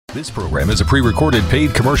This program is a pre-recorded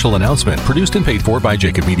paid commercial announcement produced and paid for by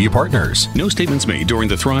Jacob Media Partners. No statements made during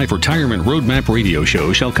the Thrive Retirement Roadmap radio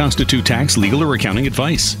show shall constitute tax, legal, or accounting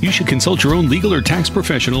advice. You should consult your own legal or tax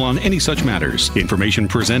professional on any such matters. Information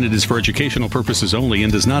presented is for educational purposes only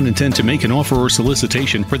and does not intend to make an offer or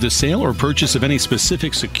solicitation for the sale or purchase of any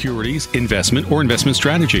specific securities, investment, or investment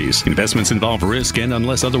strategies. Investments involve risk and,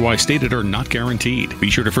 unless otherwise stated, are not guaranteed. Be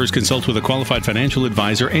sure to first consult with a qualified financial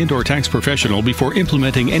advisor and or tax professional before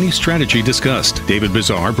implementing any strategy discussed. David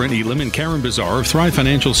Bazaar, Brent Elam, and Karen Bazaar of Thrive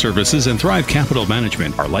Financial Services and Thrive Capital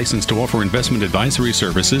Management are licensed to offer investment advisory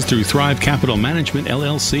services through Thrive Capital Management,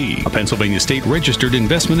 LLC, a Pennsylvania state-registered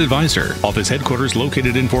investment advisor. Office headquarters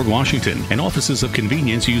located in Fort Washington, and offices of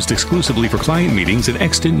convenience used exclusively for client meetings in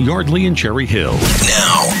Exton, Yardley, and Cherry Hill.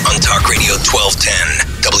 Now, on Talk Radio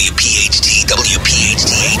 1210, WPHT, WPHT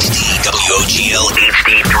HD, WOGL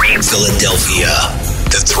HD3 Philadelphia.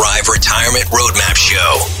 The Thrive Retirement Roadmap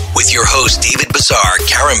Show with your hosts David Bazaar,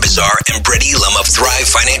 Karen Bazaar, and Brett Elam of Thrive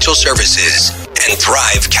Financial Services and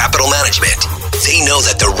Thrive Capital Management. They know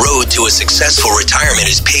that the road to a successful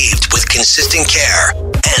retirement is paved with consistent care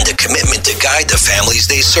and a commitment to guide the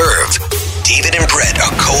families they serve. David and Brett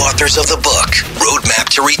are co-authors of the book,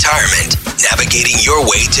 Roadmap to Retirement, Navigating Your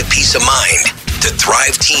Way to Peace of Mind. The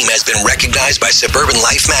Thrive team has been recognized by Suburban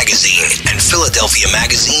Life Magazine and Philadelphia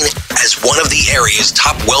Magazine as one of the area's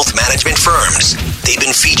top wealth management firms. They've been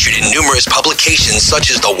featured in numerous publications such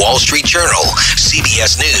as the Wall Street Journal,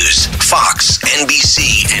 CBS News, Fox,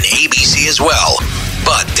 NBC, and ABC as well.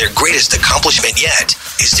 But their greatest accomplishment yet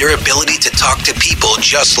is their ability to talk to people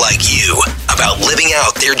just like you about living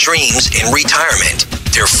out their dreams in retirement.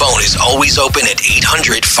 Their phone is always open at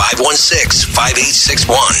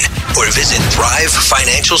 800-516-5861 or visit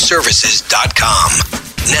ThriveFinancialServices.com.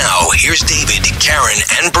 Now, here's David, Karen,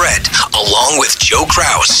 and Brett, along with Joe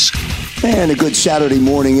Kraus. And a good Saturday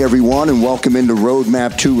morning, everyone, and welcome into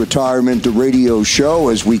Roadmap to Retirement, the radio show,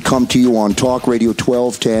 as we come to you on Talk Radio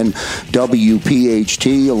 1210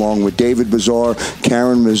 WPHT, along with David Bazaar,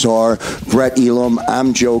 Karen Bazaar, Brett Elam.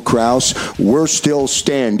 I'm Joe Kraus. We're still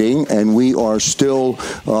standing, and we are still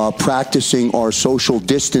practicing our social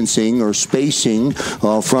distancing or spacing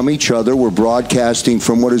from each other. We're broadcasting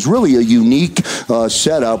from what is really a unique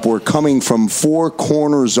setup. We're coming from four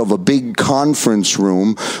corners of a big conference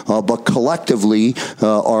room, but collectively,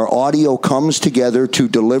 our audio comes together to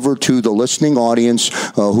deliver to the listening audience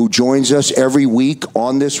who joins us every week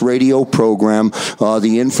on this radio program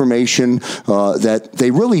the information that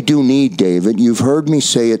they really do need, David. You've heard me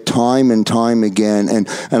say it time and time again, and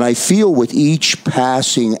I feel with each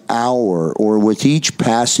passing hour or with each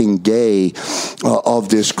passing day of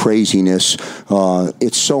this craziness,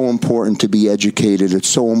 it's so important to be educated. It's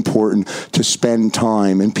so important to spend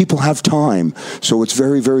time, and people have time, so it's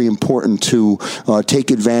very, very important to take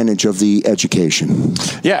advantage of the education.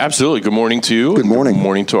 Yeah, absolutely. Good morning to you. Good morning. Good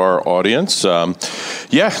morning to our audience. It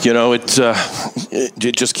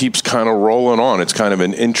just keeps kind of rolling on. It's kind of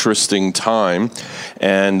an interesting time.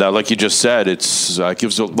 And like you just said, it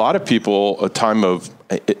gives a lot of people a time of,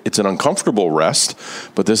 it's an uncomfortable rest,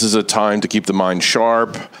 but this is a time to keep the mind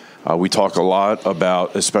sharp. We talk a lot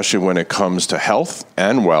about, especially when it comes to health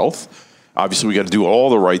and wealth. Obviously, we got to do all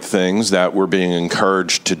the right things that we're being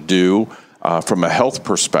encouraged to do from a health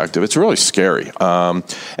perspective. It's really scary. And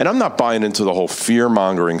I'm not buying into the whole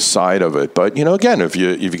fear-mongering side of it. But, again, if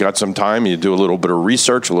you got some time, you do a little bit of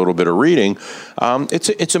research, a little bit of reading,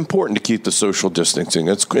 it's important to keep the social distancing.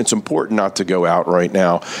 It's important not to go out right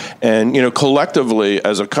now. And, collectively,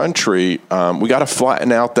 as a country, we got to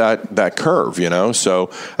flatten out that curve, So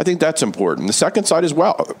I think that's important. The second side as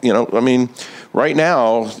well, right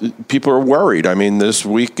now, people are worried. This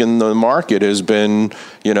week in the market has been,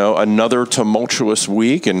 another tumultuous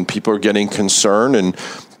week, and people are getting concerned, and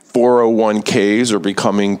 401ks are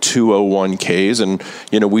becoming 201ks. And,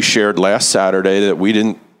 we shared last Saturday that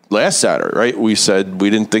right? We said we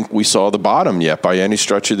didn't think we saw the bottom yet by any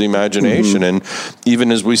stretch of the imagination. Mm-hmm. And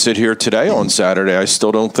even as we sit here today on Saturday, I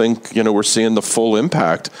still don't think, we're seeing the full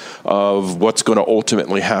impact of what's going to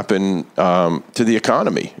ultimately happen to the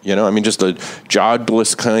economy. Just the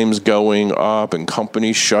jobless claims going up and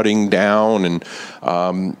companies shutting down. And,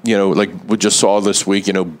 like we just saw this week,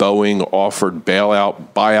 Boeing offered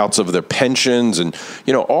buyouts of their pensions and,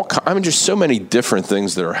 just so many different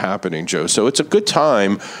things that are happening, Joe. So it's a good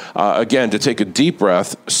time, again, to take a deep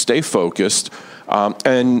breath, stay focused,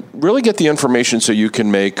 and really get the information so you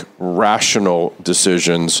can make rational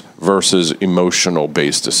decisions versus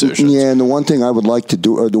emotional-based decisions. Yeah, and the one thing I would like to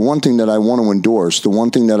do, or the one thing that I want to endorse, the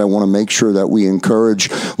one thing that I want to make sure that we encourage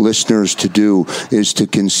listeners to do is to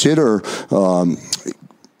consider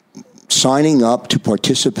signing up to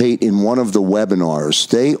participate in one of the webinars.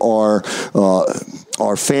 They are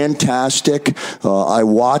fantastic. I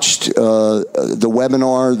watched the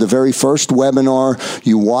webinar, the very first webinar.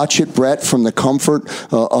 You watch it, Brett, from the comfort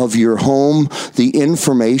of your home. The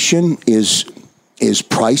information is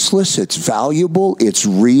priceless, it's valuable, it's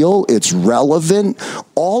real, it's relevant.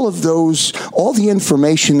 All the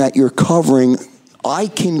information that you're covering, I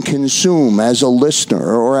can consume as a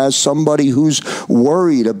listener or as somebody who's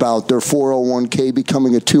worried about their 401k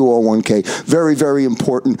becoming a 201k. Very, very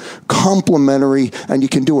important, complimentary, and you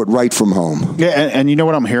can do it right from home. Yeah, and you know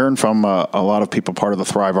what I'm hearing from a lot of people part of the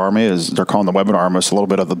Thrive Army is they're calling the webinar almost a little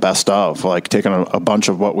bit of the best of, like taking a bunch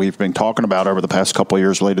of what we've been talking about over the past couple of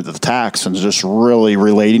years related to the tax and just really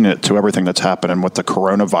relating it to everything that's happening with the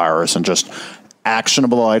coronavirus and just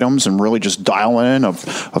actionable items and really just dialing in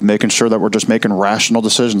of making sure that we're just making rational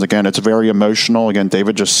decisions. Again, it's very emotional. Again,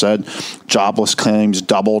 David just said jobless claims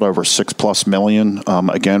doubled over 6+ million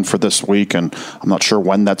again for this week, and I'm not sure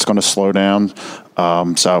when that's going to slow down.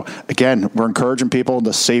 So again, we're encouraging people in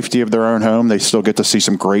the safety of their own home. They still get to see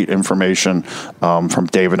some great information from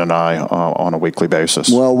David and I on a weekly basis.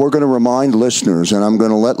 Well, we're going to remind listeners, and I'm going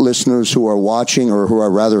to let listeners who are watching or who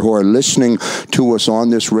are listening to us on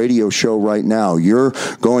this radio show right now, you're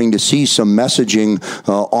going to see some messaging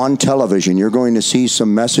on television. You're going to see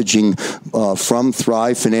some messaging from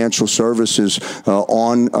Thrive Financial Services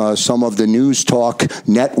on some of the news talk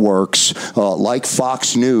networks like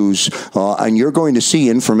Fox News, and you're going to see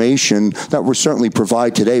information that we'll certainly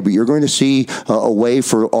provide today, but you're going to see a way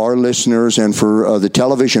for our listeners and for the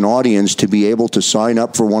television audience to be able to sign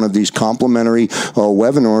up for one of these complimentary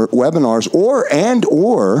webinars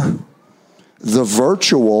or the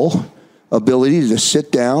virtual ability to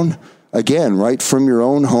sit down again, right from your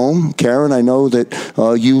own home. Karen, I know that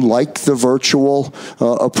you like the virtual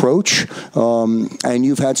approach, and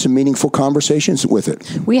you've had some meaningful conversations with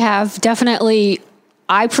it. We have definitely.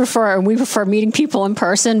 We prefer meeting people in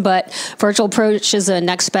person, but virtual approach is the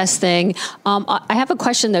next best thing. I have a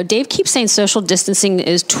question, though. Dave keeps saying social distancing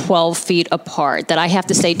is 12 feet apart, that I have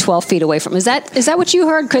to stay 12 feet away from. Is that what you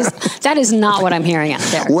heard? Because that is not what I'm hearing out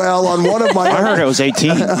there. Well, on one of my... I heard it was 18.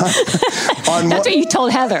 That's what you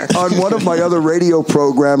told Heather. On one of my other radio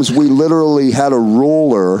programs, we literally had a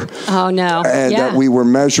ruler. Oh, no. And that we were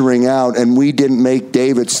measuring out, and we didn't make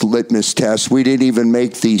David's litmus test. We didn't even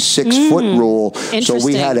make the 6-foot rule. So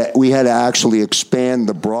we had to actually expand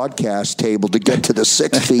the broadcast table to get to the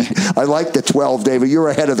 6 feet. I like the 12, David. You're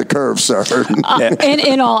ahead of the curve, sir.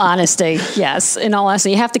 In all honesty, yes. In all honesty,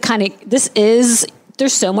 you have to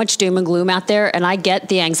there's so much doom and gloom out there, and I get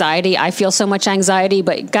the anxiety. I feel so much anxiety,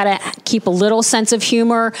 but you got to keep a little sense of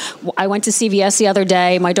humor. I went to CVS the other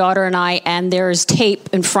day, my daughter and I, and there's tape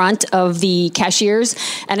in front of the cashiers,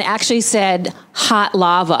 and it actually said hot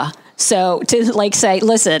lava. So to say,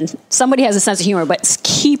 listen, somebody has a sense of humor, but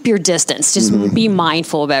keep your distance. Just be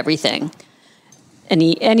mindful of everything.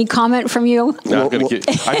 Any comment from you? No, I can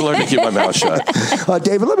learn to keep my mouth shut.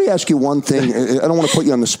 David, let me ask you one thing. I don't want to put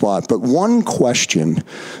you on the spot, but one question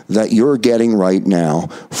that you're getting right now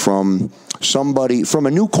from a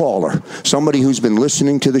new caller, somebody who's been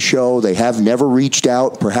listening to the show, they have never reached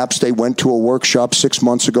out. Perhaps they went to a workshop 6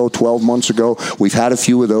 months ago, 12 months ago. We've had a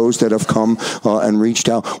few of those that have come and reached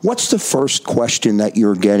out. What's the first question that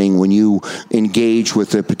you're getting when you engage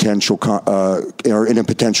with a potential or in a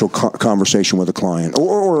potential conversation with a client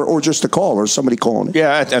or just a call or somebody calling?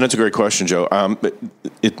 Yeah, and it's a great question, Joe.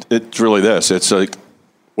 It's really this. It's like,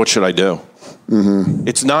 what should I do? Mm-hmm.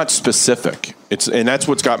 It's not specific. And that's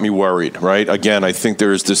what's got me worried, right? Again, I think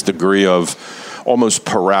there is this degree of almost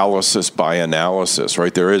paralysis by analysis,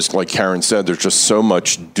 right? There is, like Karen said, there's just so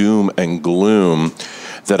much doom and gloom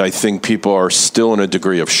that I think people are still in a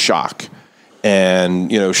degree of shock.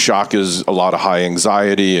 And, shock is a lot of high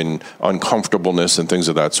anxiety and uncomfortableness and things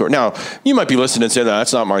of that sort. Now, you might be listening and say,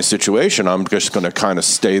 that's not my situation. I'm just going to kind of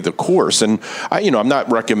stay the course. And, I'm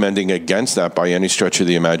not recommending against that by any stretch of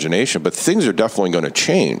the imagination, but things are definitely going to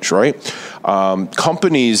change, right?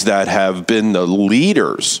 Companies that have been the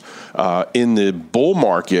leaders in the bull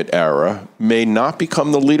market era may not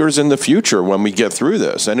become the leaders in the future when we get through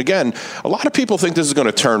this. And again, a lot of people think this is going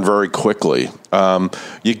to turn very quickly.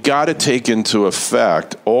 You got to take into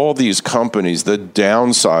effect all these companies, the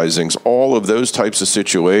downsizings, all of those types of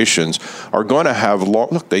situations are going to have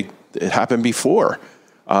it happened before.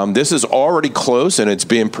 This is already close, and it's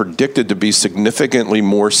being predicted to be significantly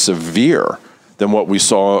more severe than what we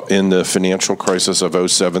saw in the financial crisis of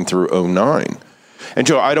 2007 through 2009. And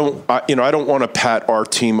Joe, I don't want to pat our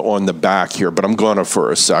team on the back here, but I'm going to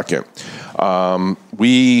for a second.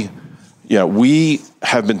 We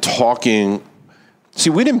have been talking See,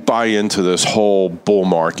 we didn't buy into this whole bull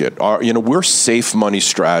market. We're safe money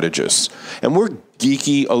strategists, and we're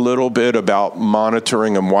geeky a little bit about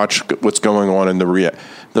monitoring and watch what's going on in the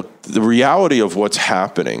reality of what's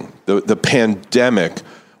happening. The pandemic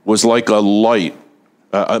was like a light,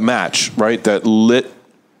 a match, right, that lit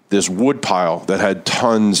this wood pile that had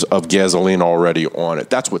tons of gasoline already on it.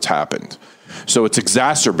 That's what's happened. So it's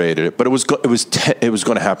exacerbated it, but it was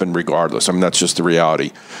going to happen regardless. I mean, that's just the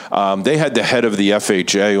reality. They had the head of the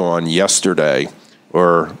FHA on yesterday,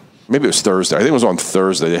 or maybe it was Thursday. I think it was on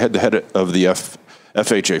Thursday. They had the head of the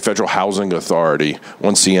FHA, Federal Housing Authority,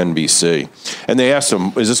 on CNBC. And they asked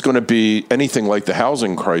him, is this going to be anything like the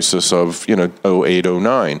housing crisis of, 08,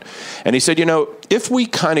 09? And he said, if we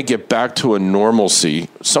kind of get back to a normalcy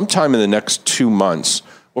sometime in the next 2 months,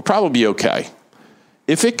 we'll probably be okay.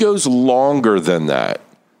 If it goes longer than that,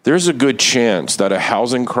 there's a good chance that a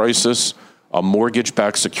housing crisis, a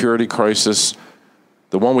mortgage-backed security crisis,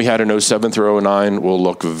 the one we had in 07 through 09 will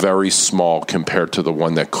look very small compared to the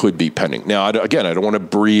one that could be pending. Now, I don't want to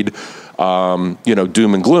breed,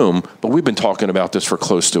 doom and gloom, but we've been talking about this for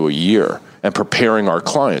close to a year and preparing our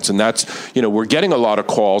clients. And that's, we're getting a lot of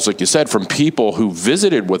calls, like you said, from people who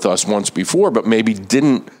visited with us once before, but maybe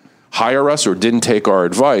didn't hire us or didn't take our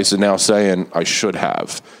advice and now saying, I should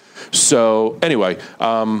have. So anyway,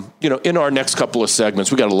 in our next couple of segments,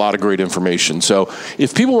 we got a lot of great information. So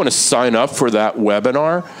if people want to sign up for that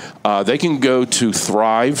webinar, they can go to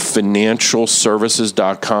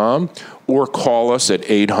thrivefinancialservices.com or call us at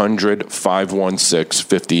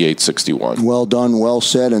 800-516-5861. Well done, well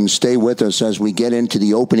said, and stay with us as we get into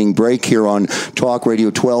the opening break here on Talk Radio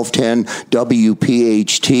 1210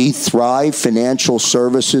 WPHT,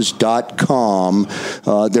 thrivefinancialservices.com.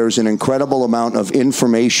 There's an incredible amount of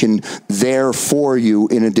information there for you.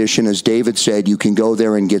 In addition, as David said, you can go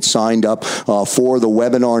there and get signed up for the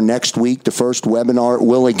webinar next week. The first webinar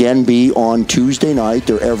will again be on Tuesday night.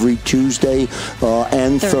 They're every Tuesday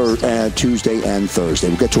and Tuesday and Thursday.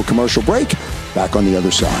 We'll get to a commercial break. Back on the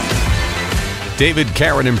other side. David,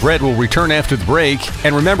 Karen, and Brett will return after the break.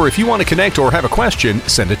 And remember, if you want to connect or have a question,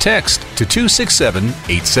 send a text to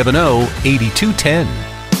 267-870-8210.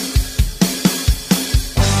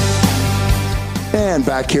 And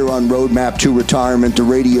back here on Roadmap to Retirement, the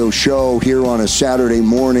radio show here on a Saturday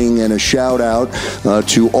morning, and a shout out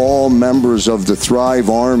to all members of the Thrive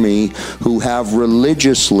Army who have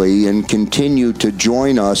religiously and continue to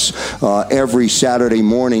join us every Saturday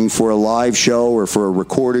morning for a live show or for a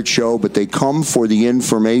recorded show, but they come for the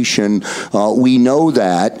information. We know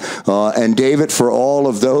that. And David, for all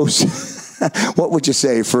of those, what would you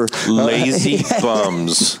say for lazy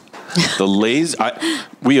bums?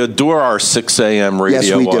 We adore our 6 a.m. radio,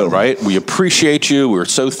 yes, we do. Right? We appreciate you. We're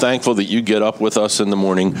so thankful that you get up with us in the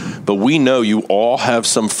morning. But we know you all have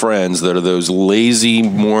some friends that are those lazy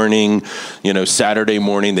morning, Saturday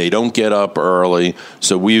morning. They don't get up early.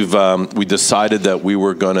 So we decided that we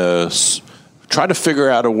were going to try to figure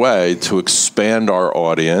out a way to expand our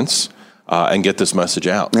audience and get this message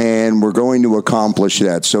out. And we're going to accomplish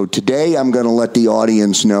that. So today I'm going to let the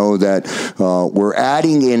audience know that we're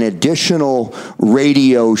adding an additional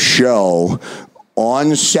radio show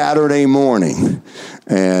on Saturday morning.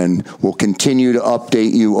 And we'll continue to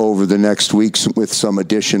update you over the next weeks with some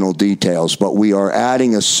additional details. But we are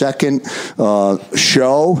adding a second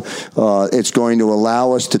show. It's going to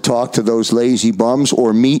allow us to talk to those lazy bums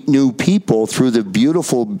or meet new people through the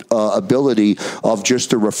beautiful ability of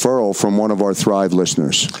just a referral from one of our Thrive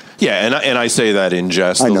listeners. Yeah, and I say that in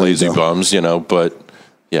jest, the lazy bums, but...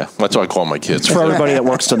 Yeah, that's what I call my kids. For everybody that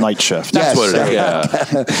works the night shift. That's what it is.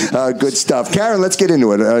 Yeah. Good stuff. Karen, let's get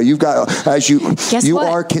into it. You've got, as you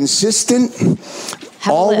are consistent.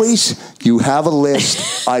 Always, you have a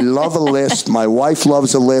list. I love a list. My wife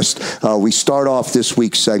loves a list. We start off this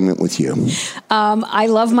week's segment with you. I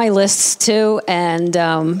love my lists too, and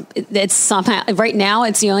it's somehow right now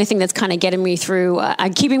it's the only thing that's kind of getting me through.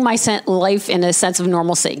 I'm keeping my life in a sense of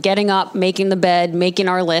normalcy. Getting up, making the bed, making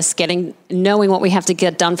our list, knowing what we have to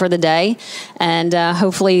get done for the day, and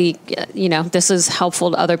hopefully, this is helpful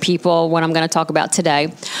to other people. What I'm going to talk about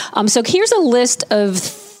today. So here's a list of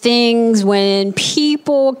things when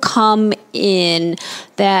people come in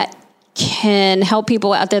that can help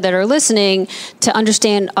people out there that are listening to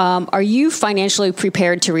understand, are you financially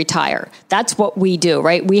prepared to retire? That's what we do,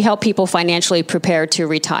 right? We help people financially prepare to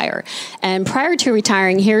retire. And prior to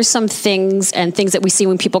retiring, here's some things that we see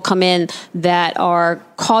when people come in that can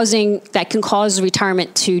cause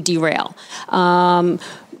retirement to derail.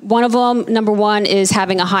 One of them, number one, is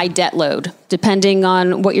having a high debt load. Depending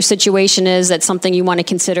on what your situation is, that's something you want to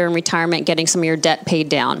consider in retirement, getting some of your debt paid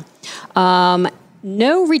down.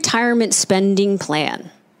 no retirement spending plan.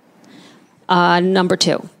 Number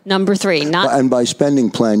 2. Number 3, not. And by spending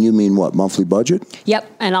plan, you mean what? Monthly budget? Yep.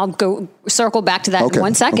 And I'll go circle back to that in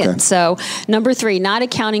 1 second. Okay. So number 3, not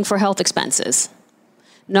accounting for health expenses.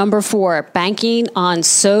 Number 4, banking on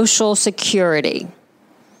Social Security.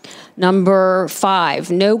 Number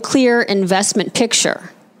 5, no clear investment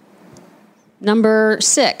picture. Number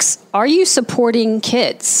 6, are you supporting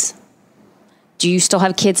kids? Do you still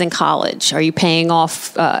have kids in college? Are you paying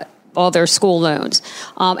off all their school loans?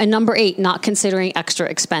 And number 8, not considering extra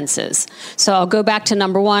expenses. So I'll go back to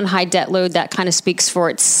number 1, high debt load. That kind of speaks for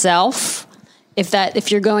itself.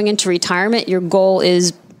 If you're going into retirement, your goal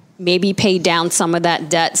is maybe pay down some of that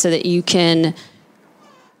debt so that you can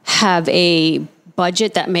have a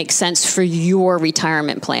budget that makes sense for your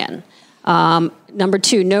retirement plan. Number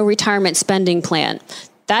 2, no retirement spending plan.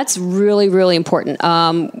 That's really, really important.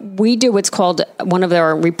 We do what's called, one of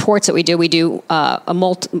our reports that we do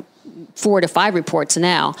 4 to 5 reports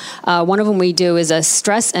now. One of them we do is a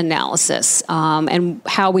stress analysis. And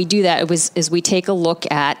how we do that is we take a look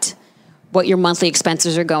at what your monthly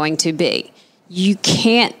expenses are going to be. You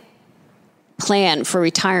can't plan for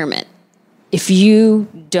retirement if you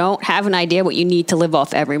don't have an idea what you need to live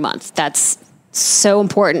off every month. That's so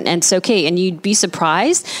important and so key. And you'd be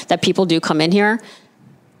surprised that people do come in here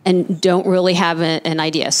and don't really have an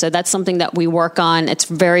idea. So that's something that we work on. It's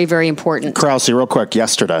very, very important. Krause, real quick,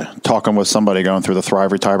 yesterday, talking with somebody going through the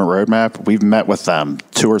Thrive Retirement Roadmap, we've met with them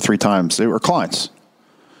 2 or 3 times. They were clients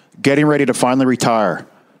getting ready to finally retire.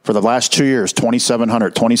 For the last 2 years,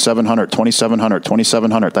 $2,700, $2,700, $2,700,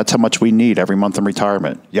 $2,700. That's how much we need every month in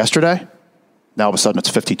retirement. Yesterday, now all of a sudden it's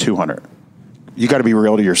 $5,200. You got to be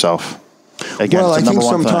real to yourself. Again, well, it's the number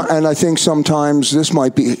one thing. And I think sometimes this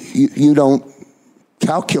might be you don't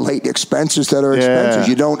calculate expenses that are expenses.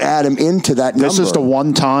 You don't add them into that number. This is the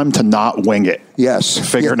one time to not wing it.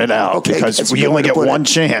 Yes. Figuring it out, because we only get one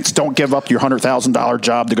chance. Don't give up your $100,000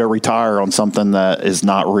 job to go retire on something that is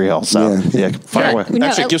not real. So, fire away.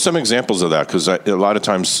 Actually, give some examples of that, because a lot of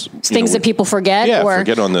times... Things that people forget.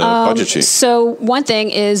 Forget on the budget sheet. So one thing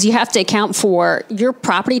is you have to account for your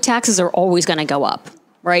property taxes are always going to go up.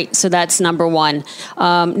 Right. So that's number 1.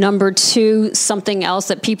 Number 2, something else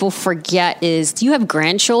that people forget is, do you have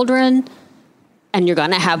grandchildren? And you're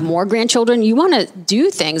going to have more grandchildren. You want to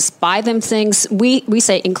do things, buy them things. We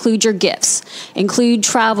say include your gifts, include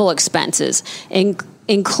travel expenses,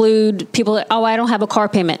 include people that, I don't have a car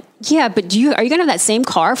payment. Yeah, but are you going to have that same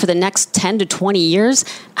car for the next 10 to 20 years?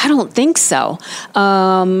 I don't think so.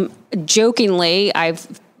 Jokingly,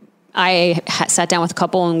 I sat down with a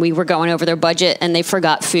couple and we were going over their budget and they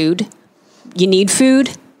forgot food. You need food.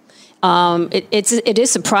 It is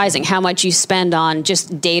surprising how much you spend on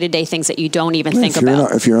just day-to-day things that you don't even think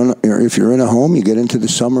about. If you're in a home, you get into the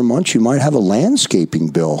summer months, you might have a landscaping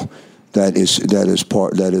bill that is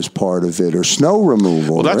part of it, or snow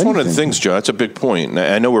removal. Well, that's one of the things, Joe. That's a big point.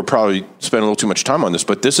 I know we're probably spending a little too much time on this,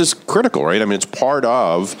 but this is critical, right? I mean, it's part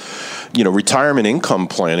of, retirement income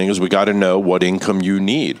planning is we got to know what income you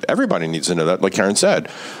need. Everybody needs to know that, like Karen said.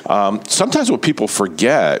 Sometimes what people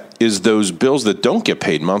forget is those bills that don't get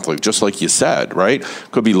paid monthly, just like you said, right?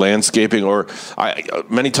 Could be landscaping, or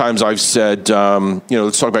many times I've said,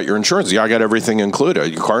 let's talk about your insurance. Yeah, I got everything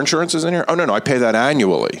included. Your car insurance is in here? Oh, no, I pay that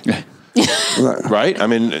annually. Right? I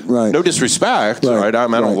mean, no disrespect, right? I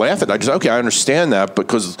don't laugh at that. I understand that,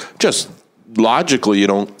 because just logically,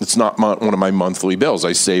 it's not one of my monthly bills.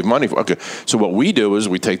 I save money for. Okay, so what we do is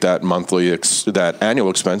we take that that annual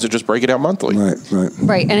expense and just break it out monthly.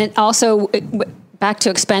 Right, and it also. Back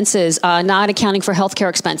to expenses, not accounting for healthcare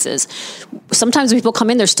expenses. Sometimes people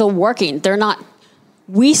come in, they're still working. They're not.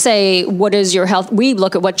 We say, what is your health? We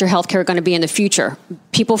look at what your healthcare is going to be in the future.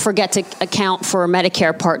 People forget to account for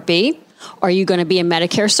Medicare Part B. Are you going to be in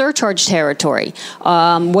Medicare surcharge territory?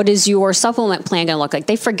 What is your supplement plan going to look like?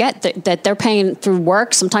 They forget that they're paying through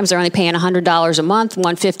work. Sometimes they're only paying $100 a month,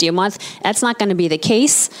 $150 a month. That's not going to be the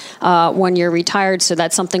case when you're retired. So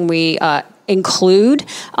that's something we include.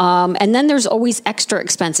 And then there's always extra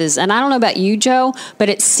expenses. And I don't know about you, Joe, but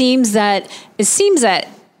it seems that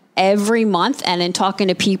every month, and in talking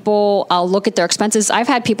to people, I'll look at their expenses. I've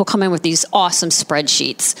had people come in with these awesome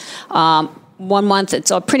spreadsheets. 1 month,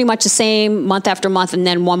 it's pretty much the same month after month, and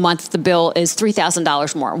then 1 month the bill is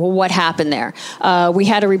 $3,000 more. Well, what happened there? We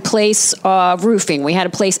had to replace roofing. We had to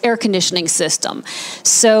replace air conditioning system.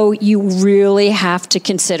 So you really have to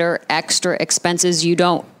consider extra expenses. You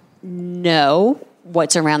don't know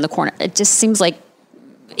what's around the corner. It just seems like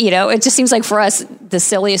for us, the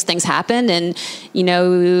silliest things happen. And,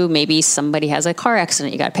 maybe somebody has a car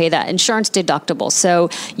accident. You got to pay that insurance deductible.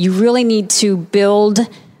 So you really need to build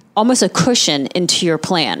almost a cushion into your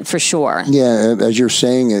plan for sure. Yeah, as you're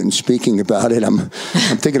saying it and speaking about it, I'm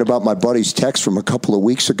thinking about my buddy's text from a couple of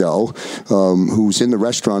weeks ago, who's in the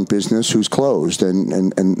restaurant business, who's closed,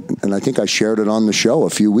 and I think I shared it on the show a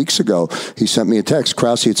few weeks ago. He sent me a text,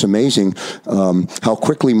 Krause, it's amazing how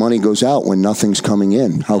quickly money goes out when nothing's coming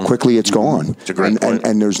in, how quickly it's gone. It's a great point.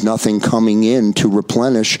 And there's nothing coming in to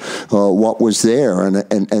replenish what was there, and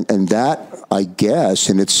that, I guess,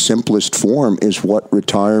 in its simplest form, is what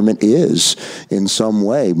retirement is in some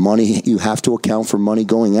way. Money, you have to account for money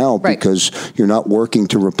going out, right, because you're not working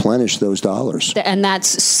to replenish those dollars. And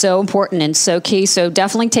that's so important and so key. So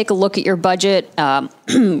definitely take a look at your budget,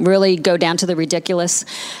 really go down to the ridiculous.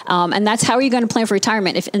 And that's how are you going to plan for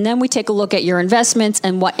retirement. And then we take a look at your investments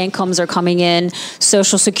and what incomes are coming in,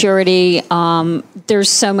 Social Security. There's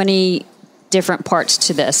so many different parts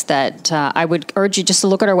to this that I would urge you just to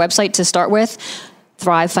look at our website to start with,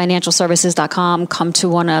 thrivefinancialservices.com. Come to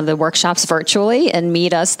one of the workshops virtually and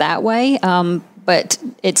meet us that way. But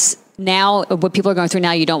it's now what people are going through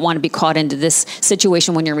now. You don't want to be caught into this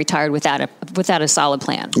situation when you're retired without a solid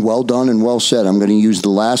plan. Well done and well said. I'm going to use the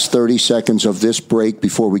last 30 seconds of this break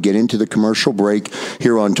before we get into the commercial break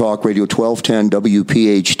here on Talk Radio 1210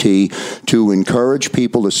 WPHT to encourage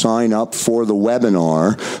people to sign up for the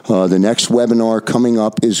webinar. The next webinar coming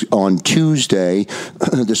up is on Tuesday.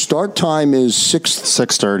 The start time is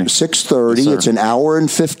 6:30. 6:30. Yes, it's an hour and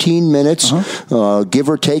 15 minutes, give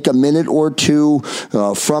or take a minute or two,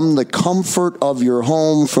 from the comfort of your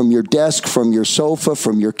home, from your desk, from your sofa,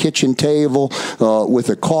 from your kitchen table, with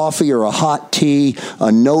a coffee or a hot tea, a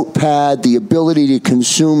notepad, the ability to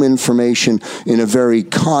consume information in a very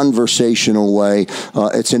conversational way.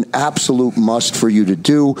 It's an absolute must for you to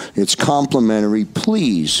do. It's complimentary.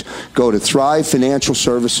 Please go to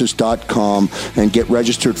thrivefinancialservices.com and get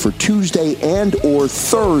registered for Tuesday and or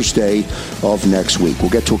Thursday of next week.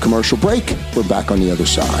 We'll get to a commercial break. We're back on the other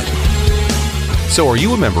side. So are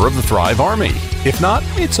you a member of the Thrive Army? If not,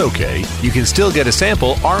 it's okay. You can still get a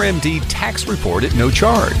sample RMD tax report at no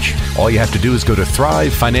charge. All you have to do is go to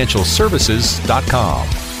thrivefinancialservices.com.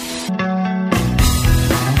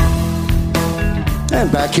 And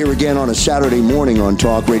back here again on a Saturday morning on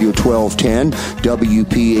Talk Radio 1210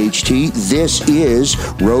 WPHT. This is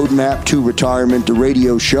Roadmap to Retirement, the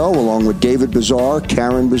radio show, along with David Bazaar,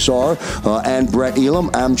 Karen Bazaar, and Brett Elam.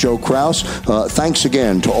 I'm Joe Krause. Thanks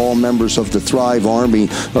again to all members of the Thrive Army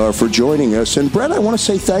for joining us. And Brett, I want to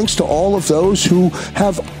say thanks to all of those who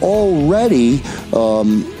have already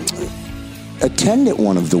attended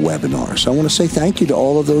one of the webinars. I want to say thank you to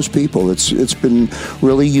all of those people. It's been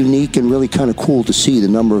really unique and really kind of cool to see the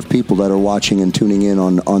number of people that are watching and tuning in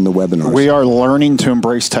on the webinars. We are learning to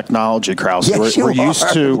embrace technology, Krause. Yes,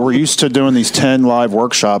 we're used to doing these 10 live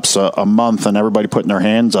workshops a month and everybody putting their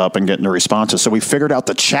hands up and getting the responses. So we figured out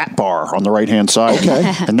the chat bar on the right-hand side. Okay.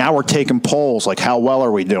 And now we're taking polls like, how well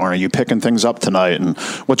are we doing? Are you picking things up tonight? And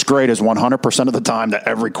what's great is 100% of the time to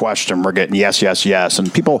every question we're getting yes, yes, yes.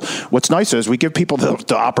 And people, what's nice is we give people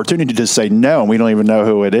the opportunity to say no, and we don't even know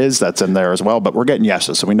who it is that's in there as well, but we're getting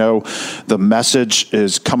yeses. So we know the message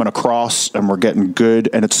is coming across and we're getting good,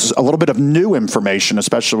 and it's a little bit of new information,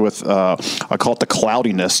 especially with, I call it the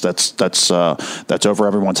cloudiness that's over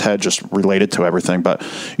everyone's head, just related to everything. But,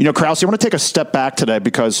 Krause, you want to take a step back today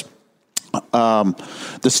because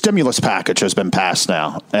the stimulus package has been passed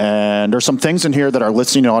now, and there's some things in here that our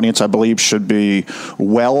listening audience, I believe, should be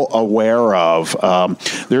well aware of.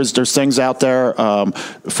 There's things out there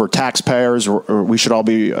for taxpayers. We should all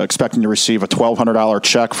be expecting to receive a $1,200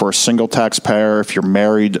 check for a single taxpayer. If you're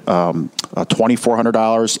married,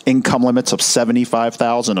 $2,400, income limits of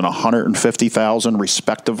 $75,000 and $150,000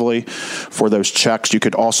 respectively for those checks. You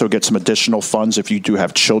could also get some additional funds if you do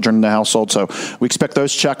have children in the household. So we expect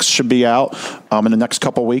those checks should be out in the next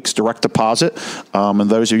couple of weeks, direct deposit. And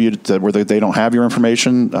those of you where they don't have your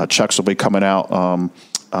information, checks will be coming out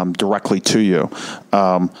directly to you.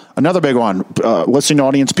 Another big one, listening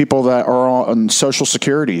audience, people that are on Social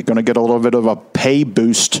Security, you're going to get a little bit of a pay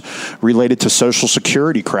boost related to Social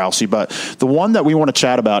Security, Krause. But the one that we want to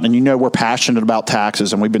chat about, and we're passionate about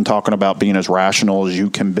taxes, and we've been talking about being as rational as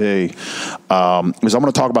you can be, is I'm going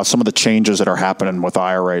to talk about some of the changes that are happening with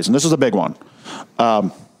IRAs. And this is a big one.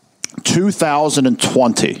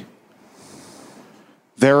 2020,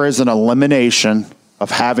 there is an elimination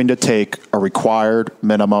of having to take a required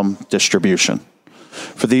minimum distribution.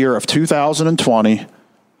 For the year of 2020,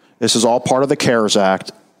 this is all part of the CARES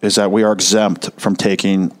Act, is that we are exempt from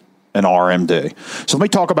taking an RMD. So let me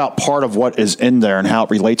talk about part of what is in there and how it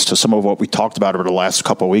relates to some of what we talked about over the last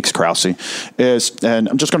couple of weeks, Krause, and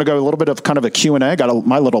I'm just going to go a little bit of kind of a Q&A. Got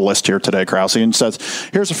my little list here today, Krause, and says,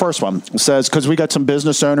 here's the first one. It says, because we got some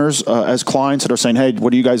business owners as clients that are saying, hey,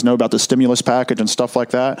 what do you guys know about the stimulus package and stuff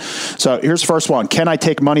like that? So here's the first one. Can I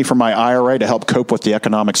take money from my IRA to help cope with the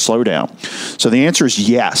economic slowdown? So the answer is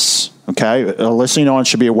yes. Okay, listening on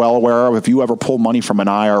should be well aware of, if you ever pull money from an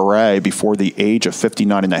IRA before the age of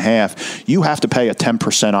 59 and a half, you have to pay a 10%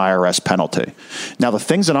 IRS penalty. Now, the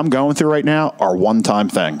things that I'm going through right now are one-time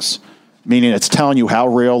things, meaning it's telling you how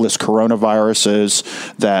real this coronavirus is,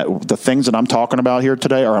 that the things that I'm talking about here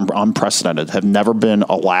today are unprecedented, have never been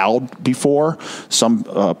allowed before.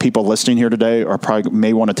 Some people listening here today are probably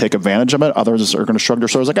may want to take advantage of it. Others are going to shrug their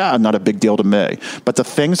shoulders like, not a big deal to me. But the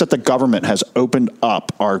things that the government has opened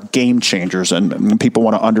up are game changers, and people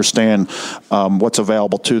want to understand what's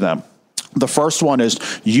available to them. The first one is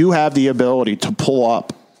you have the ability to pull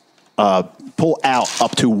out up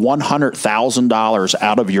to $100,000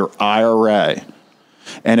 out of your IRA.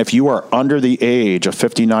 And if you are under the age of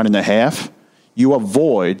 59 and a half, you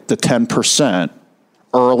avoid the 10%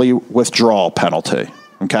 early withdrawal penalty.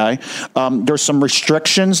 Okay. There's some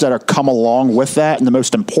restrictions that are come along with that. And the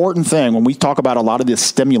most important thing when we talk about a lot of this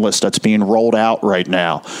stimulus that's being rolled out right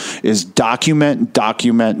now is document,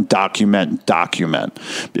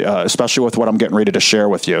 especially with what I'm getting ready to share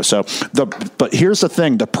with you. So but here's the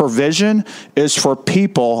thing. The provision is for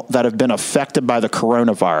people that have been affected by the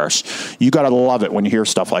coronavirus. You got to love it when you hear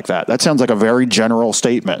stuff like that. That sounds like a very general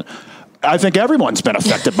statement. I think everyone's been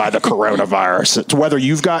affected by the coronavirus. It's whether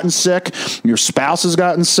you've gotten sick, your spouse has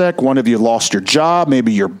gotten sick, one of you lost your job,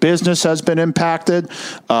 maybe your business has been impacted.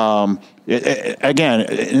 Again,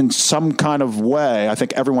 in some kind of way, I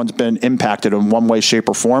think everyone's been impacted in one way, shape,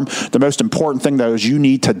 or form. The most important thing, though, is you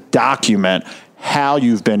need to document how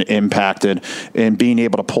you've been impacted in being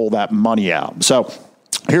able to pull that money out. So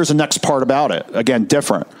here's the next part about it. Again,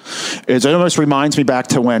 different. It almost reminds me back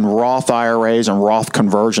to when Roth IRAs and Roth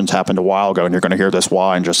conversions happened a while ago, and you're going to hear this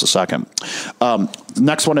why in just a second. The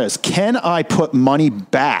next one is, can I put money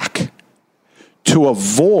back to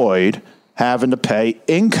avoid having to pay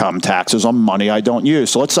income taxes on money I don't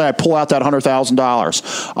use? So let's say I pull out that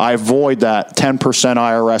 $100,000. I avoid that 10%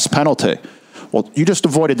 IRS penalty. Well, you just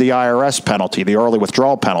avoided the IRS penalty, the early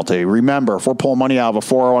withdrawal penalty. Remember, if we're pulling money out of a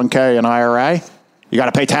 401k and IRA, you got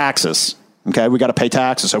to pay taxes. Okay, we got to pay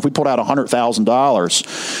taxes. So if we pulled out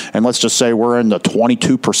 $100,000, and let's just say we're in the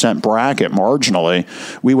 22% bracket marginally,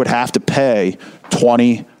 we would have to pay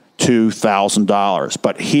 $22,000.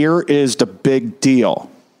 But here is the big deal.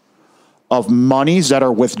 Of monies that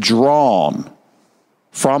are withdrawn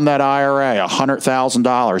from that IRA,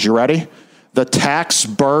 $100,000. You ready? The tax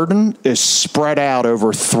burden is spread out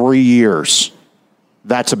over 3 years.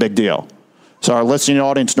 That's a big deal. So our listening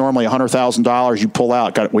audience, normally $100,000 you pull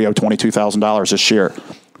out, we owe $22,000 this year.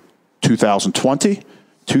 2020,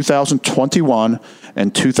 2021,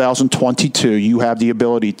 and 2022, you have the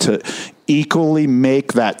ability to equally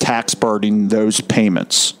make that tax burden those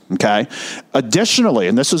payments, okay? Additionally,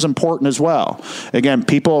 and this is important as well, again,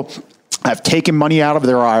 people have taken money out of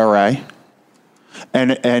their IRA,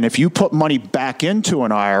 and if you put money back into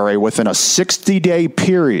an IRA within a 60-day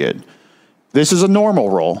period, this is a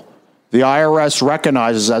normal rule, the IRS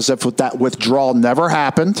recognizes as if that withdrawal never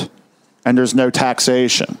happened and there's no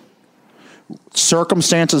taxation.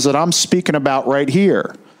 Circumstances that I'm speaking about right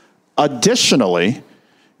here. Additionally,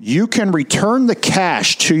 you can return the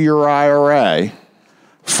cash to your IRA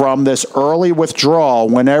from this early withdrawal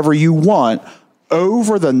whenever you want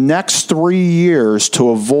over the next 3 years to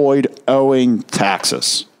avoid owing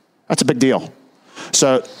taxes. That's a big deal.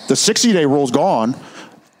 So the 60-day rule is gone.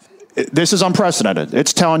 This is unprecedented.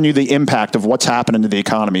 It's telling you the impact of what's happening to the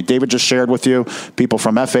economy. David just shared with you, people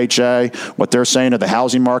from FHA, what they're saying to the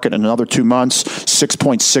housing market in another 2 months,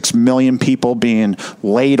 6.6 million people being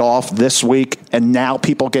laid off this week, and now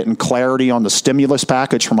people getting clarity on the stimulus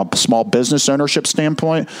package from a small business ownership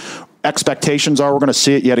standpoint. Expectations are we're going to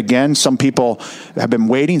see it yet again. Some people have been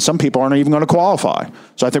waiting. Some people aren't even going to qualify.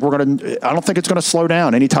 So I think I don't think it's going to slow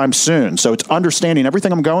down anytime soon. So it's understanding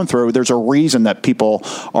everything I'm going through. There's a reason that people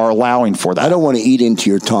are allowing for that. I don't want to eat into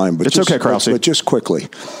your time, but it's okay, Krause. But just quickly,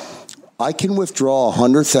 I can withdraw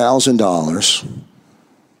 $100,000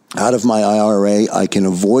 out of my IRA. I can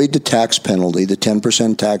avoid the tax penalty, the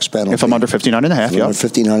 10% tax penalty. If I'm under 59 and a half, yeah. Under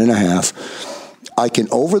 59 and a half. I can,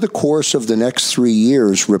 over the course of the next 3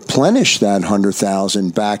 years, replenish that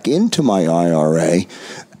 $100,000 back into my IRA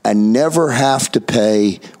and never have to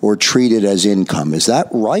pay or treat it as income. Is that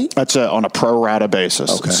right? That's on a pro rata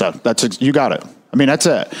basis. Okay. So you got it. I mean, that's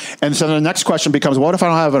it. And so the next question becomes, what if I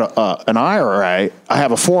don't have an IRA? I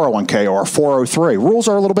have a 401k or a 403. Rules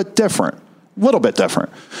are a little bit different.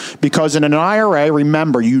 Because in an IRA,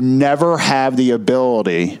 remember, you never have the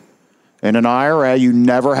ability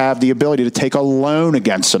to take a loan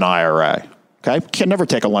against an IRA. Okay, you can never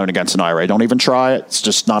take a loan against an IRA. Don't even try it. It's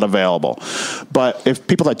just not available. But if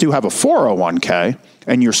people that do have a 401k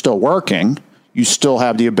and you're still working, you still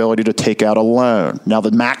have the ability to take out a loan. Now,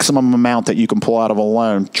 the maximum amount that you can pull out of a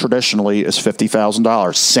loan traditionally is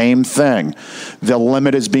 $50,000. Same thing. The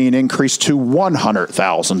limit is being increased to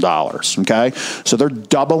 $100,000. Okay, so they're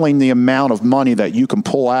doubling the amount of money that you can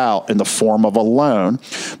pull out in the form of a loan.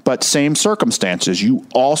 But same circumstances, you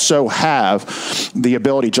also have the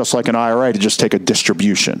ability, just like an IRA, to just take a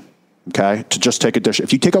distribution. Okay, to just take a distribution.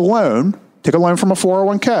 If you take a loan from a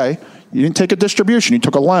 401k. You didn't take a distribution, you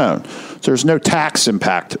took a loan. So there's no tax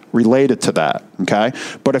impact related to that, okay?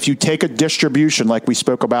 But if you take a distribution like we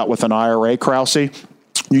spoke about with an IRA, Krause,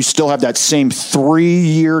 you still have that same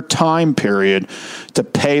 3-year time period to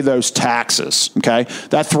pay those taxes, okay?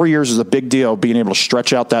 That 3 years is a big deal, being able to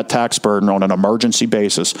stretch out that tax burden on an emergency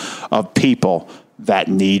basis of people that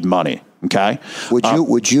need money. Okay.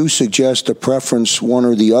 Would you suggest a preference one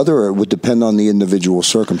or the other, or it would depend on the individual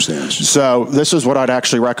circumstance? So this is what I'd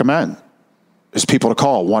actually recommend: is people to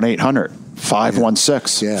call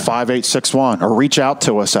 1-800-516-5861 or reach out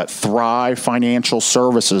to us at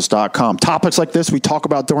thrivefinancialservices.com. Topics like this we talk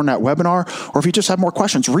about during that webinar, or if you just have more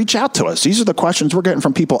questions, reach out to us. These are the questions we're getting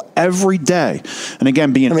from people every day. And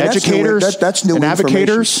again, being educators, that's new and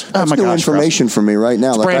advocators. That's new information for me right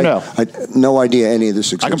now. It's brand new. I no idea any of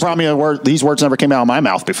this exists. I can promise you these words never came out of my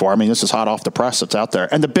mouth before. I mean, this is hot off the press. It's out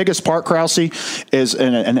there. And the biggest part, Krause, is,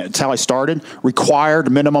 and it's how I started,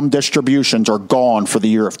 required minimum distributions are gone for the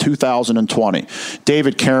year of 2020.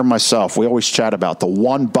 David, Karen, myself, we always chat about the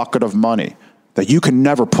one bucket of money that you can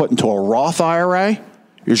never put into a Roth IRA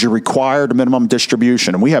is your required minimum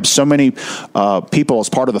distribution. And we have so many people as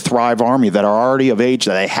part of the Thrive Army that are already of age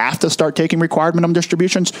that they have to start taking required minimum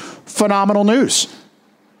distributions. Phenomenal news.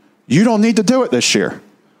 You don't need to do it this year.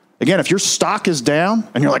 Again, if your stock is down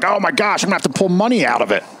and you're like, oh my gosh, I'm going to have to pull money out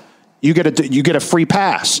of it, you get a free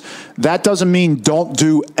pass. That doesn't mean don't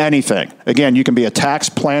do anything. Again, you can be a tax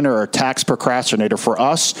planner or a tax procrastinator. For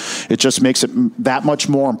us, it just makes it that much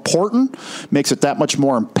more important, makes it that much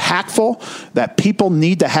more impactful that people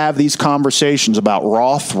need to have these conversations about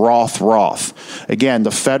Roth. Again,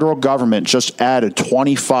 the federal government just added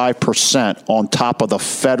 25% on top of the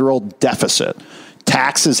federal deficit.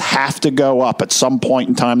 Taxes have to go up at some point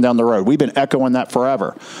in time down the road. We've been echoing that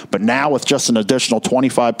forever. But now with just an additional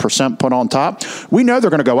 25% put on top, we know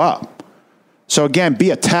they're going to go up. So again,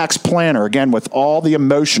 be a tax planner, again, with all the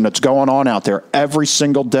emotion that's going on out there every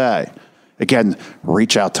single day. Again,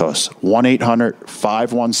 reach out to us,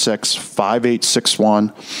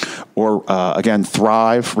 1-800-516-5861, or again,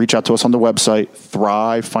 Thrive. Reach out to us on the website,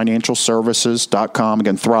 thrivefinancialservices.com.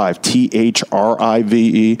 Again, Thrive, Thrive.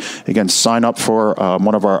 Again, sign up for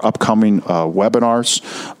one of our upcoming webinars,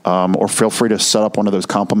 or feel free to set up one of those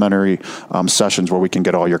complimentary sessions where we can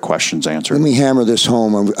get all your questions answered. Let me hammer this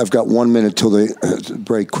home. I've got 1 minute till the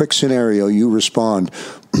break. Quick scenario, you respond.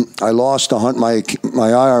 I lost my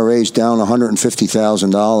IRA's down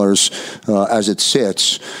 $150,000 as it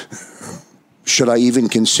sits. Should I even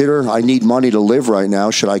consider? I need money to live right now.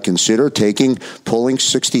 Should I consider pulling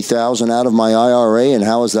 $60,000 out of my IRA, and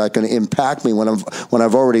how is that going to impact me when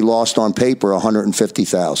I've already lost on paper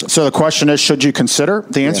 $150,000? So the question is, should you consider?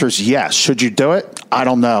 The answer is yes. Should you do it? I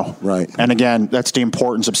don't know. Right. And again, that's the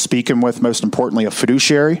importance of speaking with, most importantly, a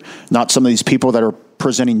fiduciary, not some of these people that are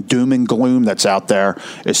presenting doom and gloom that's out there.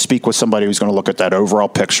 Is speak with somebody who's going to look at that overall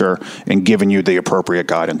picture and giving you the appropriate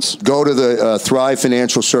guidance. Go to the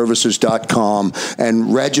thrivefinancialservices.com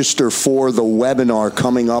and register for the webinar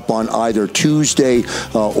coming up on either Tuesday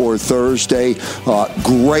or Thursday.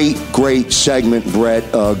 Great segment,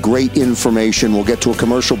 Brett. Great information. We'll get to a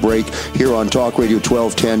commercial break here on Talk Radio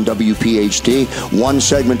 1210 WPHT. One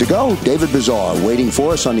segment to go. David Bazaar waiting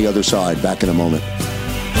for us on the other side. Back in a moment.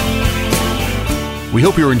 We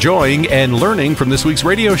hope you're enjoying and learning from this week's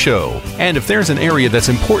radio show. And if there's an area that's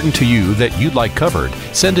important to you that you'd like covered,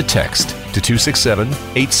 send a text to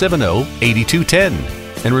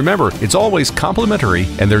 267-870-8210. And remember, it's always complimentary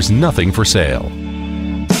and there's nothing for sale.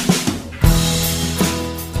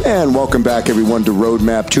 And welcome back, everyone, to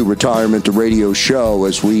Roadmap to Retirement, the radio show,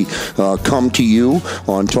 as we come to you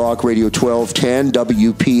on Talk Radio 1210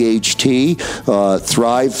 WPHT.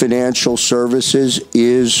 Thrive Financial Services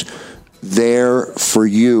is there for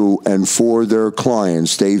you and for their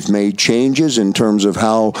clients. They've made changes in terms of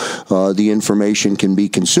how the information can be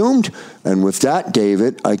consumed. And with that,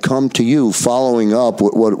 David, I come to you following up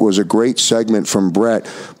what was a great segment from Brett.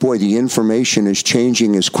 Boy, the information is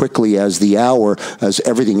changing as quickly as the hour, as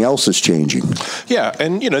everything else is changing. Yeah,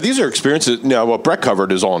 and these are experiences. Now, what Brett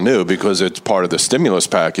covered is all new because it's part of the stimulus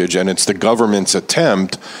package, and it's the government's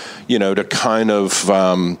attempt, to kind of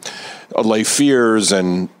allay fears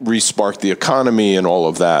and re-spark the economy and all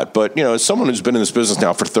of that. But, as someone who's been in this business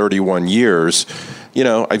now for 31 years,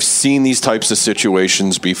 I've seen these types of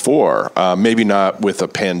situations before, maybe not with a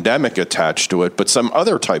pandemic attached to it, but some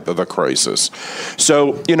other type of a crisis.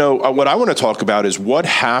 So, what I want to talk about is what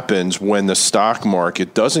happens when the stock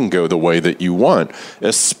market doesn't go the way that you want,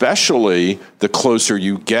 especially the closer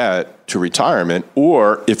you get to retirement,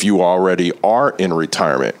 or if you already are in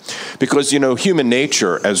retirement. Because, human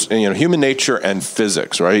nature and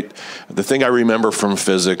physics, right? The thing I remember from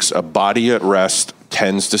physics, a body at rest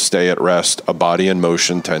tends to stay at rest. A body in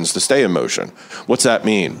motion tends to stay in motion. What's that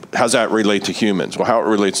mean? How's that relate to humans? Well, how it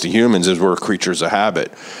relates to humans is we're creatures of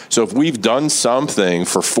habit. So if we've done something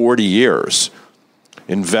for 40 years,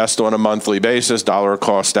 invest on a monthly basis, dollar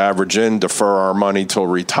cost average in, defer our money till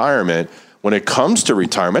retirement, when it comes to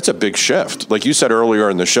retirement, it's a big shift. Like you said earlier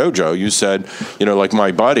in the show, Joe, you said, like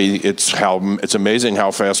my buddy, it's amazing how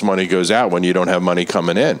fast money goes out when you don't have money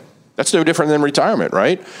coming in. That's no different than retirement,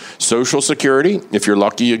 right? Social Security, if you're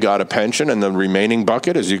lucky, you got a pension, and the remaining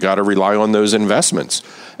bucket is you got to rely on those investments.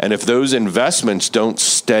 And if those investments don't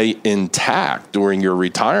stay intact during your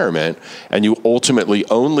retirement, and you ultimately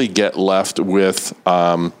only get left with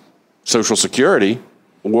Social Security,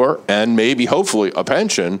 and maybe hopefully a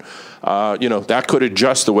pension, that could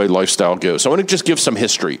adjust the way lifestyle goes. So I want to just give some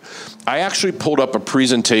history. I actually pulled up a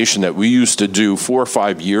presentation that we used to do 4 or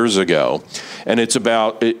 5 years ago, and it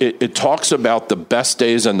talks about the best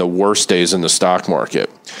days and the worst days in the stock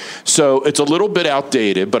market. So it's a little bit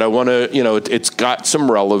outdated, but I want to, it's got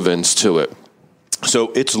some relevance to it.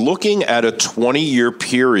 So it's looking at a 20-year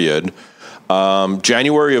period,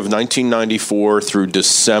 January of 1994 through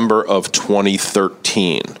December of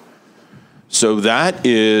 2013. So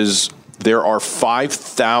there are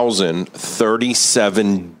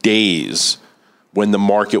 5,037 days when the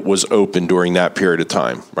market was open during that period of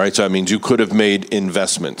time, right? So that means you could have made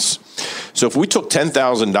investments. So if we took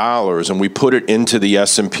 $10,000 and we put it into the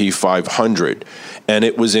S&P 500 and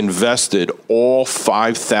it was invested all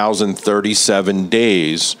 5,037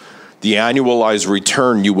 days, the annualized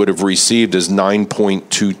return you would have received is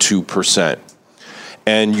 9.22%.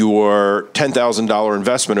 And your $10,000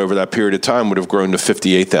 investment over that period of time would have grown to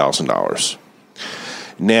 $58,000.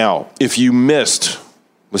 Now, if you missed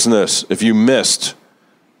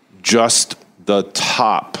just the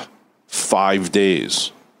top 5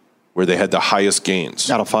 days where they had the highest gains.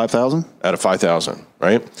 Out of 5,000? Out of 5,000,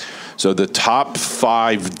 right? So the top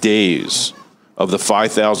 5 days of the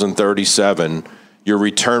 5,037, your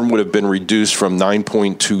return would have been reduced from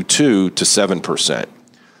 9.22 to 7%.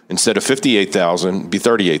 Instead of 58,000, it'd be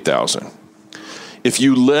 38,000. If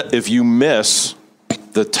you miss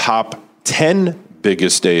the top 10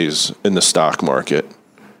 biggest days in the stock market,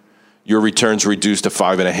 your return's reduced to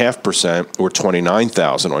 5.5% or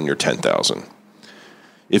 29,000 on your 10,000.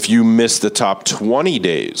 If you miss the top 20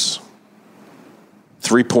 days,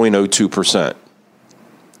 3.02%.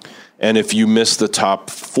 And if you miss the top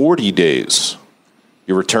 40 days,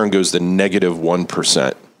 your return goes to negative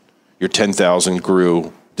 1%. Your 10,000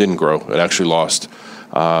 didn't grow. It actually lost.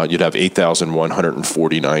 You'd have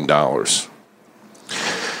 $8,149.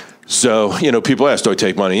 So, people ask, do I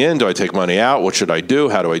take money in? Do I take money out? What should I do?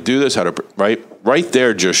 How do I do this? Right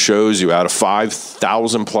there just shows you out of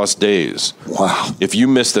 5,000 plus days. Wow. If you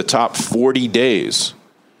miss the top 40 days,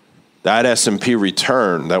 that S&P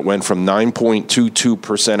return that went from 9.22%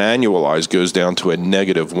 annualized goes down to a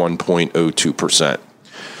negative 1.02%.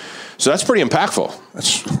 So that's pretty impactful.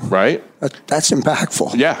 Right? That's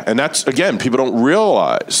impactful. Yeah, and that's, again, people don't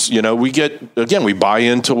realize, we buy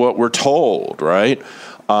into what we're told, right?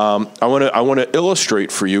 I want to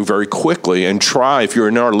illustrate for you very quickly and try, if you're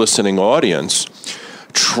in our listening audience,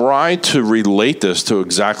 try to relate this to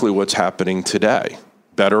exactly what's happening today.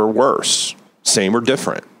 Better or worse, same or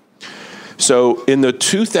different. So in the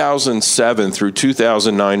 2007 through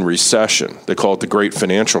 2009 recession, they call it the Great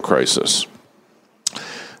Financial Crisis,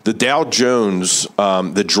 the Dow Jones,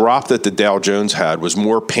 the drop that the Dow Jones had was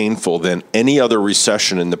more painful than any other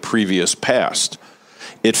recession in the previous past.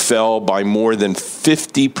 It fell by more than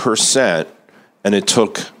 50%, and it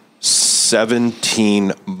took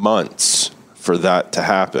 17 months for that to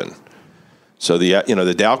happen. So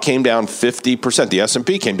the Dow came down 50%. The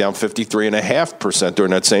S&P came down 53.5%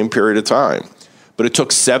 during that same period of time. But it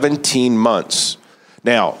took 17 months.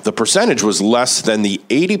 Now, the percentage was less than the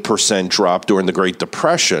 80% drop during the Great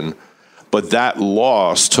Depression, but that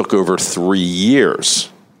loss took over 3 years.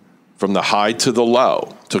 From the high to the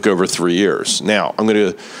low, took over 3 years. Now, I'm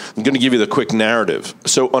going to give you the quick narrative.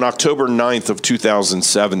 So on October 9th of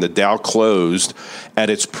 2007, the Dow closed at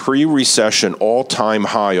its pre-recession all-time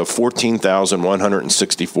high of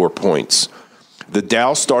 14,164 points. The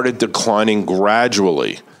Dow started declining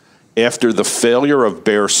gradually after the failure of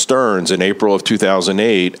Bear Stearns in April of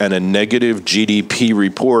 2008 and a negative GDP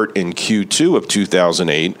report in Q2 of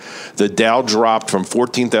 2008, the Dow dropped from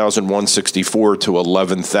 14,164 to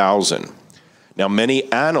 11,000. Now, many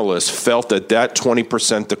analysts felt that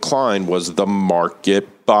 20% decline was the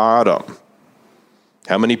market bottom.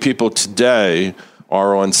 How many people today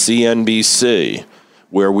are on CNBC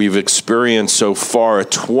where we've experienced so far a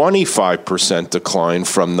 25% decline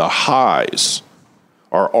from the highs?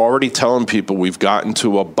 Are already telling people we've gotten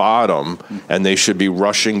to a bottom and they should be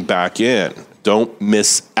rushing back in. Don't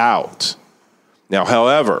miss out. Now,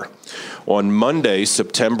 however, on Monday,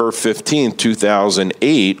 September 15,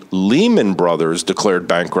 2008, Lehman Brothers declared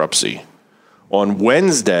bankruptcy. On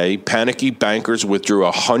Wednesday, panicky bankers withdrew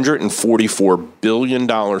 $144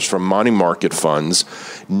 billion from money market funds,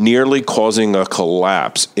 nearly causing a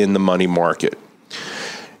collapse in the money market.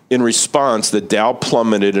 In response, the Dow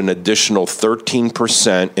plummeted an additional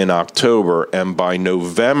 13% in October, and by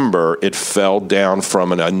November, it fell down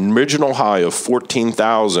from an original high of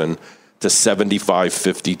 14,000 to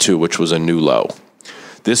 7552, which was a new low.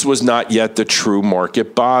 This was not yet the true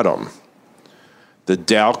market bottom. The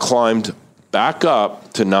Dow climbed back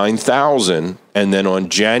up to 9,000, and then on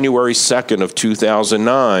January 2nd of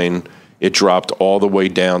 2009, it dropped all the way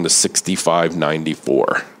down to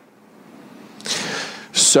 6594.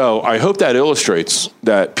 So I hope that illustrates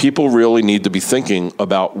that people really need to be thinking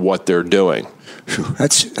about what they're doing.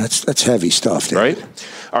 That's heavy stuff, Dave. Right?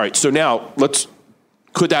 All right. So now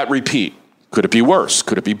could that repeat? Could it be worse?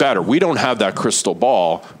 Could it be better? We don't have that crystal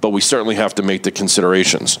ball, but we certainly have to make the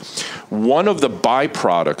considerations. One of the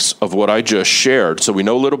byproducts of what I just shared, so we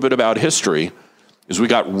know a little bit about history, is we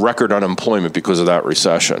got record unemployment because of that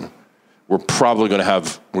recession. We're probably going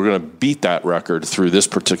to beat that record through this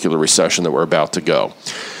particular recession that we're about to go.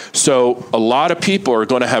 So a lot of people are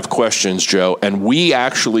going to have questions, Joe, and we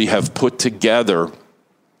actually have put together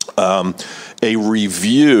a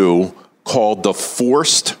review called the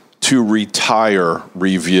Forced to Retire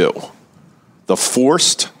Review. The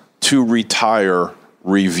Forced to Retire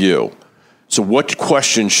Review. So what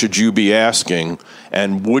questions should you be asking,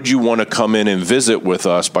 and would you want to come in and visit with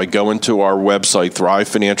us by going to our website,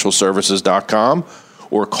 thrivefinancialservices.com,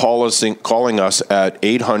 or calling us at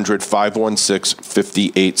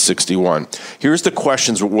 800-516-5861. Here's the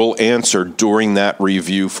questions that we'll answer during that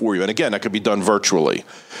review for you. And again, that could be done virtually.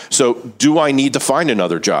 So do I need to find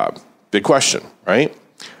another job? Big question, right?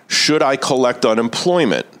 Should I collect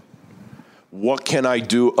unemployment? What can I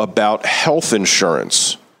do about health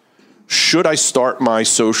insurance? Should I start my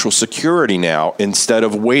Social Security now instead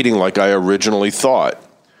of waiting like I originally thought?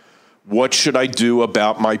 What should I do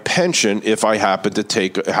about my pension if I happen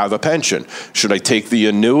to have a pension? Should I take the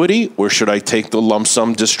annuity or should I take the lump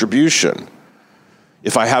sum distribution?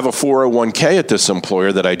 If I have a 401k at this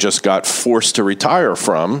employer that I just got forced to retire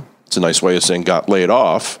from, it's a nice way of saying got laid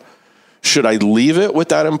off, should I leave it with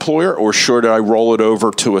that employer or should I roll it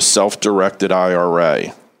over to a self-directed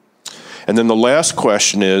IRA? And then the last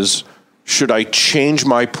question is, should I change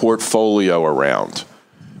my portfolio around,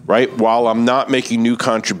 right? While I'm not making new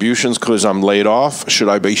contributions because I'm laid off, should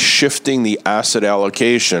I be shifting the asset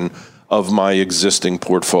allocation of my existing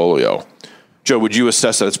portfolio? Joe, would you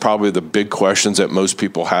assess that it's probably the big questions that most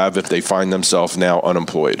people have if they find themselves now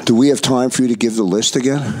unemployed? Do we have time for you to give the list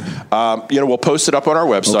again? We'll post it up on our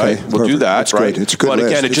website. Okay, we'll do that. That's right? Great. It's a good list.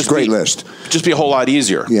 Again, it's a great list. Just be a whole lot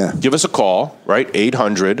easier. Yeah. Give us a call, right?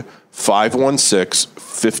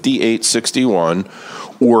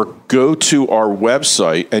 800-516-5861, or go to our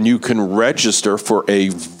website and you can register for a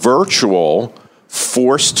virtual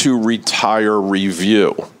Forced to Retire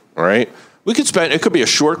review, all right? It could be a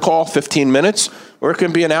short call, 15 minutes, or it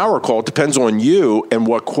can be an hour call. It depends on you and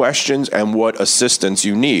what questions and what assistance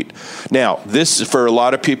you need. Now, this is for a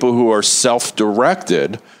lot of people who are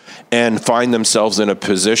self-directed and find themselves in a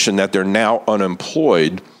position that they're now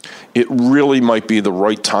unemployed. It really might be the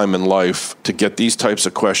right time in life to get these types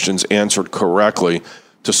of questions answered correctly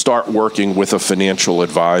to start working with a financial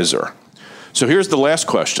advisor. So here's the last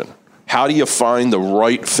question. How do you find the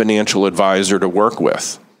right financial advisor to work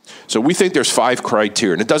with? So we think there's 5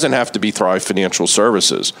 criteria, and it doesn't have to be Thrive Financial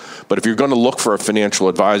Services. But if you're going to look for a financial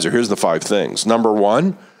advisor, here's the 5 things. Number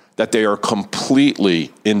 1, that they are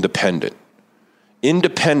completely independent.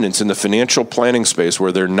 Independence in the financial planning space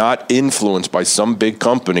where they're not influenced by some big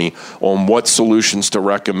company on what solutions to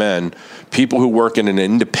recommend. People who work in an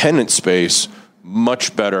independent space,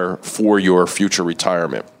 much better for your future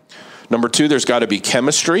retirement. Number 2, there's got to be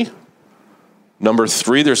chemistry. Number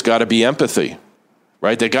 3, there's got to be empathy,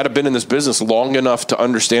 right? They got to have been in this business long enough to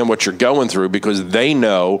understand what you're going through because they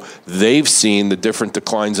know they've seen the different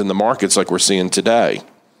declines in the markets like we're seeing today.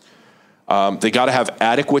 They got to have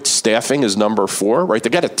adequate staffing is number 4, right? They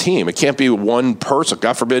got a team. It can't be one person.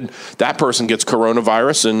 God forbid that person gets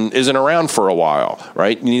coronavirus and isn't around for a while,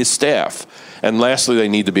 right? You need a staff. And lastly, they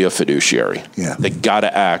need to be a fiduciary. Yeah. They got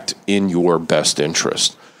to act in your best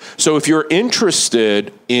interest. So if you're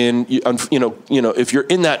interested in, if you're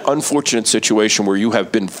in that unfortunate situation where you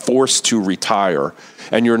have been forced to retire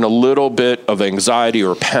and you're in a little bit of anxiety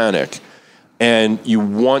or panic, and you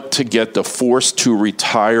want to get the Forced to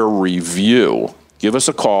Retire review, give us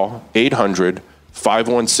a call,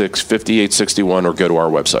 800-516-5861, or go to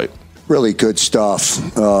our website. Really good stuff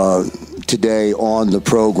today on the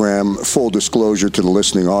program. Full disclosure to the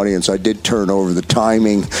listening audience, I did turn over the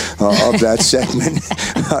timing of that segment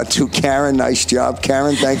to Karen. Nice job,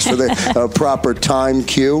 Karen. Thanks for the proper time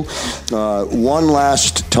cue. One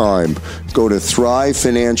last time, go to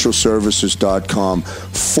thrivefinancialservices.com.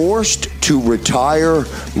 Forced to Retire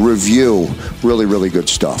review. Really, really good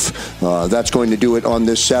stuff. That's going to do it on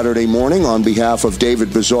this Saturday morning. On behalf of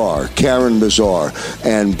David Bazaar, Karen Bazaar,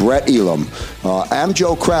 and Brett Elam, I'm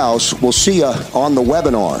Joe Kraus. We'll see you on the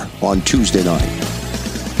webinar on Tuesday night.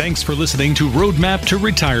 Thanks for listening to Roadmap to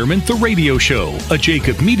Retirement, the radio show, a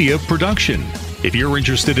Jacob Media production. If you're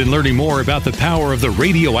interested in learning more about the power of the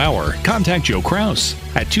radio hour, contact Joe Kraus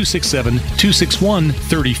at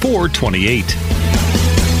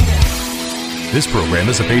 267-261-3428. This program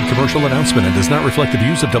is a paid commercial announcement and does not reflect the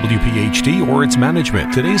views of WPHT or its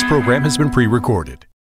management. Today's program has been pre-recorded.